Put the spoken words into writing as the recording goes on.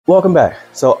Welcome back.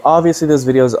 So obviously this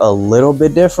video is a little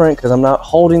bit different because I'm not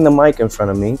holding the mic in front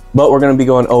of me, but we're going to be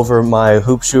going over my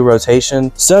hoop shoe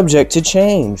rotation, subject to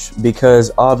change,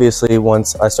 because obviously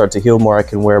once I start to heal more, I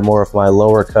can wear more of my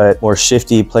lower cut, more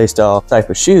shifty playstyle type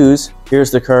of shoes.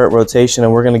 Here's the current rotation,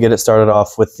 and we're going to get it started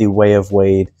off with the Way of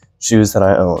Wade shoes that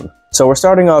I own. So we're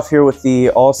starting off here with the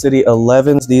All City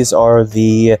 11s. These are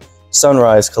the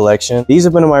Sunrise collection. These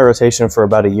have been in my rotation for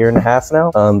about 1.5 years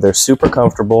now. They're super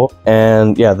comfortable,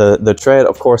 and yeah, the tread,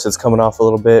 of course, it's coming off a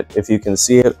little bit. If you can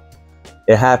see it,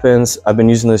 it happens. I've been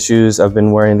using the shoes. I've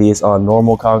been wearing these on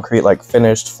normal concrete, like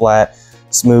finished, flat,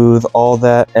 smooth, all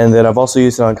that. And then I've also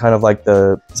used it on kind of like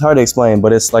it's hard to explain,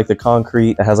 but it's like the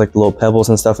concrete that has like the little pebbles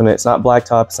and stuff in it. It's not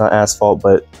blacktop, it's not asphalt,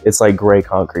 but it's like gray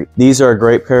concrete. These are a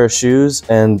great pair of shoes,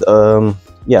 and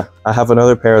yeah, I have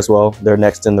another pair as well. They're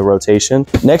next in the rotation.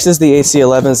 Next is the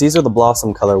AC11s. These are the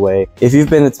Blossom colorway. If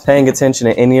you've been paying attention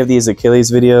to any of these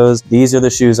Achilles videos, these are the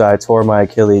shoes I tore my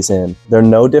Achilles in. They're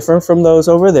no different from those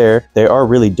over there. They are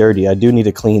really dirty. I do need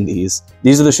to clean these.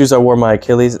 These are the shoes I tore my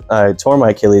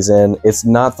Achilles in. It's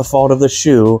not the fault of the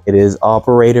shoe. It is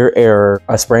operator error.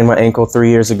 I sprained my ankle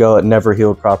 3 years ago. It never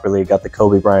healed properly. Got the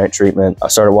Kobe Bryant treatment. I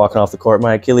started walking off the court.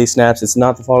 My Achilles snaps. It's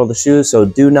not the fault of the shoes, so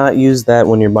do not use that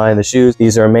when you're buying the shoes.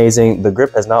 These are amazing. The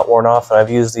grip has not worn off, and I've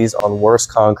used these on worse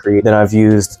concrete than I've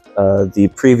used the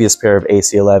previous pair of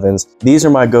AC11s. These are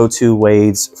my go-to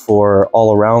Wades for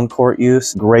all-around court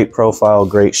use. Great profile,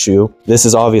 great shoe. This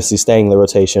is obviously staying in the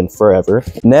rotation forever.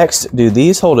 Next, dude,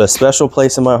 these hold a special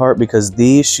place in my heart because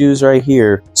these shoes right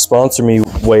here, sponsor me,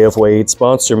 Way of Wade,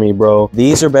 sponsor me, bro.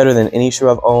 These are better than any shoe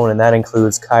I've owned, and that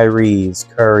includes Kyrie's,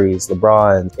 Curry's,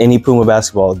 LeBron's, any Puma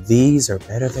basketball. These are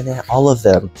better than all of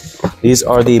them. These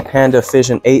are the Panda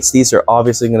Fission 8s. These are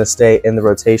obviously going to stay in the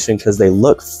rotation because they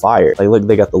look fire. Like, look,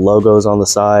 they got the logos on the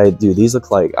side. Dude, these look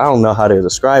like, I don't know how to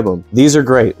describe them. These are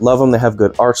great. Love them. They have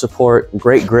good arch support,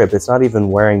 great grip. It's not even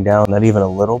wearing down, not even a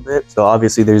little bit. So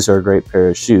obviously these are a great pair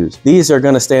of shoes. These are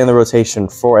going to stay in the rotation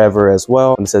forever as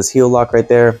well. And it says heel lock right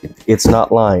there. It's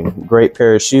not lying. Great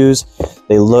pair of shoes.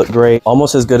 They look great.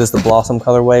 Almost as good as the Blossom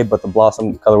colorway, but the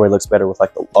Blossom colorway looks better with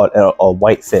like a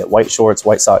white fit, white shorts,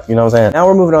 white socks. You know what I'm saying? Now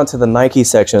we're moving on to the Nike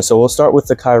section. So we'll start with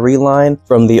the Kyrie line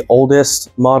from the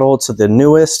oldest model to the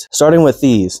newest, starting with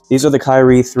these. These are the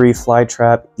Kyrie 3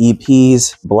 Flytrap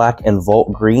EPs, black and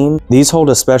Volt green. These hold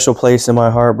a special place in my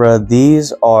heart, bruh.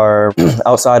 These are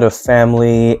outside of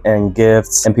family and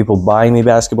gifts and people buying me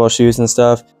basketball shoes and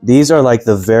stuff. These are like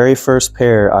the very first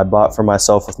pair I bought for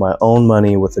myself with my own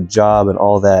money, with a job and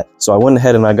all that. So I went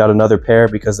ahead and I got another pair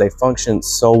because they functioned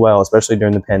so well, especially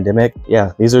during the pandemic.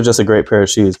 Yeah, these are just a great pair of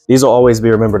shoes. These will always be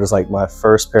remembered as like my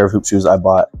first pair of hoop shoes I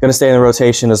bought. Gonna stay in the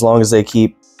rotation as long as they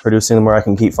keep producing them, where I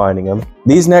can keep finding them.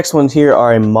 These next ones here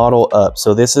are a model up.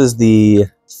 So this is the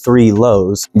 3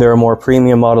 lows. They're a more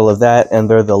premium model of that, and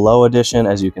they're the low edition,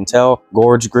 as you can tell.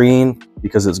 Gorge green,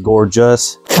 because it's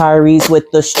gorgeous. Kyrie's with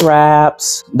the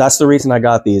straps. That's the reason I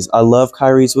got these. I love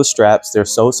Kyrie's with straps. They're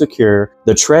so secure.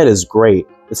 The tread is great.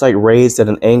 It's like raised at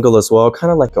an angle as well, kind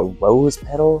of like a rose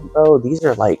petal, bro. These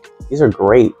are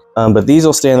great. But these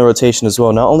will stay in the rotation as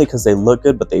well, not only because they look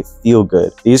good, but they feel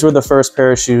good. These were the first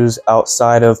pair of shoes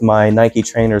outside of my Nike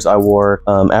trainers I wore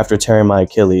after tearing my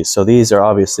Achilles. So these are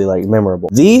obviously like memorable.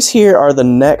 These here are the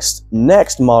next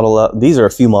model up. These are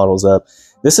a few models up.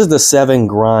 This is the 7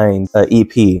 Grind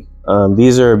EP.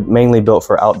 These are mainly built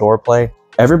for outdoor play.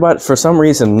 Everybody, for some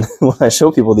reason, when I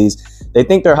show people these, they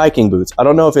think they're hiking boots. I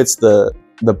don't know if it's the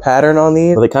pattern on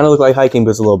these, but they kind of look like hiking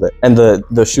boots a little bit. And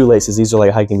the shoelaces, these are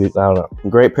like hiking boots. I don't know.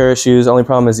 Great pair of shoes. Only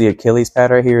problem is the Achilles pad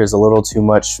right here is a little too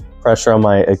much pressure on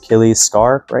my Achilles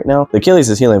scar right now. The Achilles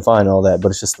is healing fine and all that, but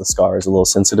it's just the scar is a little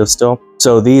sensitive still.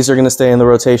 So these are going to stay in the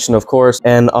rotation, of course.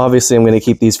 And obviously I'm going to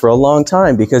keep these for a long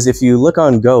time, because if you look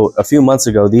on GOAT a few months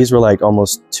ago, these were like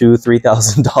almost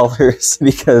 $2,000-$3,000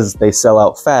 because they sell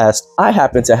out fast. I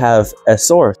happen to have a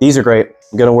source. These are great.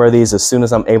 I'm gonna wear these as soon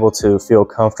as I'm able to feel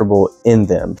comfortable in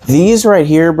them. These right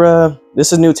here, bruh,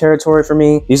 this is new territory for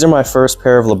me. These are my first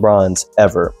pair of LeBrons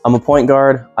ever. I'm a point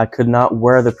guard. I could not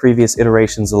wear the previous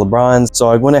iterations of LeBrons, so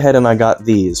I went ahead and I got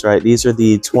these, right? These are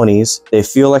the 20s. They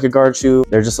feel like a guard shoe.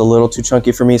 They're just a little too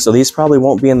chunky for me, so these probably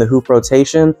won't be in the hoop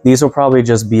rotation. These will probably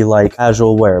just be like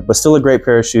casual wear, but still a great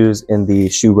pair of shoes in the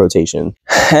shoe rotation.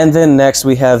 And then next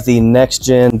we have the next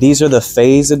gen. These are the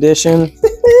Phase edition.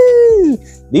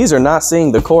 These are not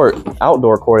seeing the court,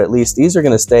 outdoor court at least. These are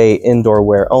gonna stay indoor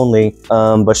wear only.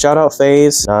 But shout out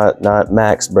FaZe, not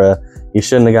Max, bruh. You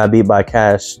shouldn't have got beat by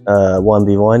Cash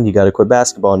 1v1. You gotta quit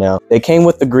basketball now. They came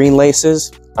with the green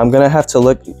laces. I'm gonna have to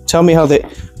look. Tell me how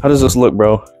does this look,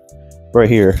 bro? right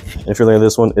here. If you're looking at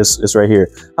this one, it's right here.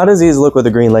 How does these look with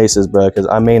the green laces, bro? Because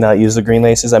I may not use the green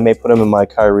laces. I may put them in my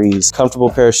Kyrie's. Comfortable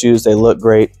pair of shoes. They look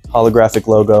great. Holographic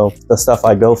logo, the stuff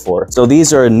I go for. So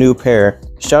these are a new pair.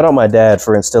 Shout out my dad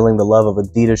for instilling the love of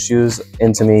Adidas shoes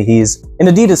into me. He's an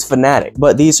Adidas fanatic,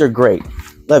 but these are great.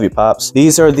 Love you, Pops.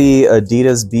 These are the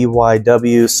Adidas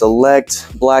BYW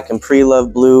Select Black and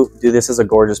Pre-Love Blue. Dude, this is a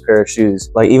gorgeous pair of shoes.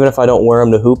 Like, even if I don't wear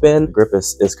them to hoop in, the grip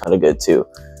is kind of good too.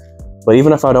 But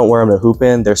even if I don't wear them to hoop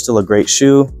in, they're still a great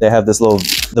shoe. They have this little,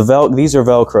 these are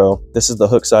Velcro. This is the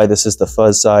hook side, this is the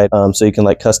fuzz side. So you can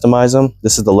like customize them.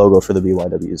 This is the logo for the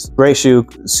BYWs. Great shoe,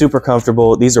 super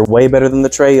comfortable. These are way better than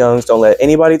the Trae Youngs. Don't let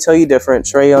anybody tell you different.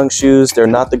 Trae Young shoes, they're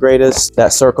not the greatest.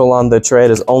 That circle on the tread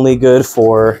is only good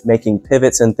for making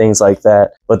pivots and things like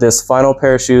that. But this final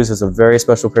pair of shoes is a very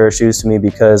special pair of shoes to me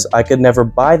because I could never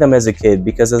buy them as a kid,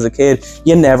 because as a kid,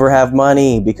 you never have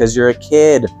money because you're a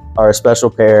kid. Are a special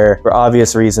pair for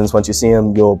obvious reasons. Once you see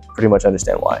them, you'll pretty much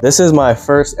understand why. This is my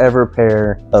first ever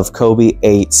pair of Kobe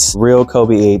 8s, real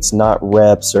Kobe 8s, not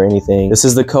reps or anything. This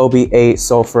is the Kobe 8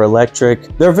 Sulfur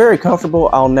Electric. They're very comfortable.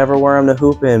 I'll never wear them to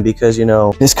hoop in because, you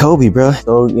know, it's Kobe, bro.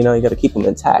 So, you know, you got to keep them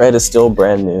intact. Red is still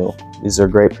brand new. These are a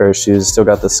great pair of shoes. Still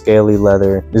got the scaly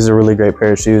leather. These are a really great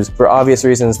pair of shoes. For obvious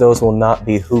reasons, those will not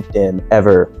be hooped in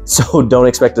ever. So don't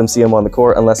expect them to see them on the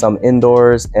court unless I'm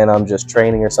indoors and I'm just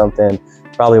training or something.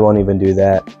 Probably won't even do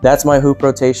that. That's my hoop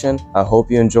rotation. I hope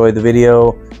you enjoyed the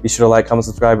video. Be sure to like, comment,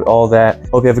 subscribe, all that.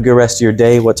 Hope you have a good rest of your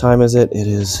day. What time is it?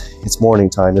 It's morning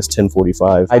time. It's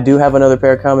 10:45. I do have another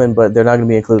pair coming, but they're not gonna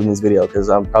be included in this video because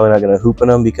I'm probably not gonna hoop in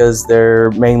them because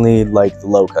they're mainly like the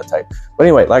low cut type. But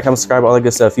anyway, like, comment, subscribe, all that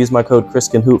good stuff. Use my code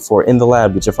ChrisCanHoop for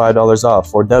InTheLab. Get your $5 off.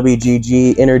 For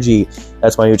WGG Energy,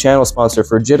 that's my new channel sponsor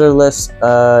for jitterless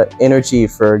energy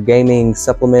for gaming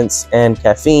supplements and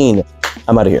caffeine.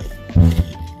 I'm out of here.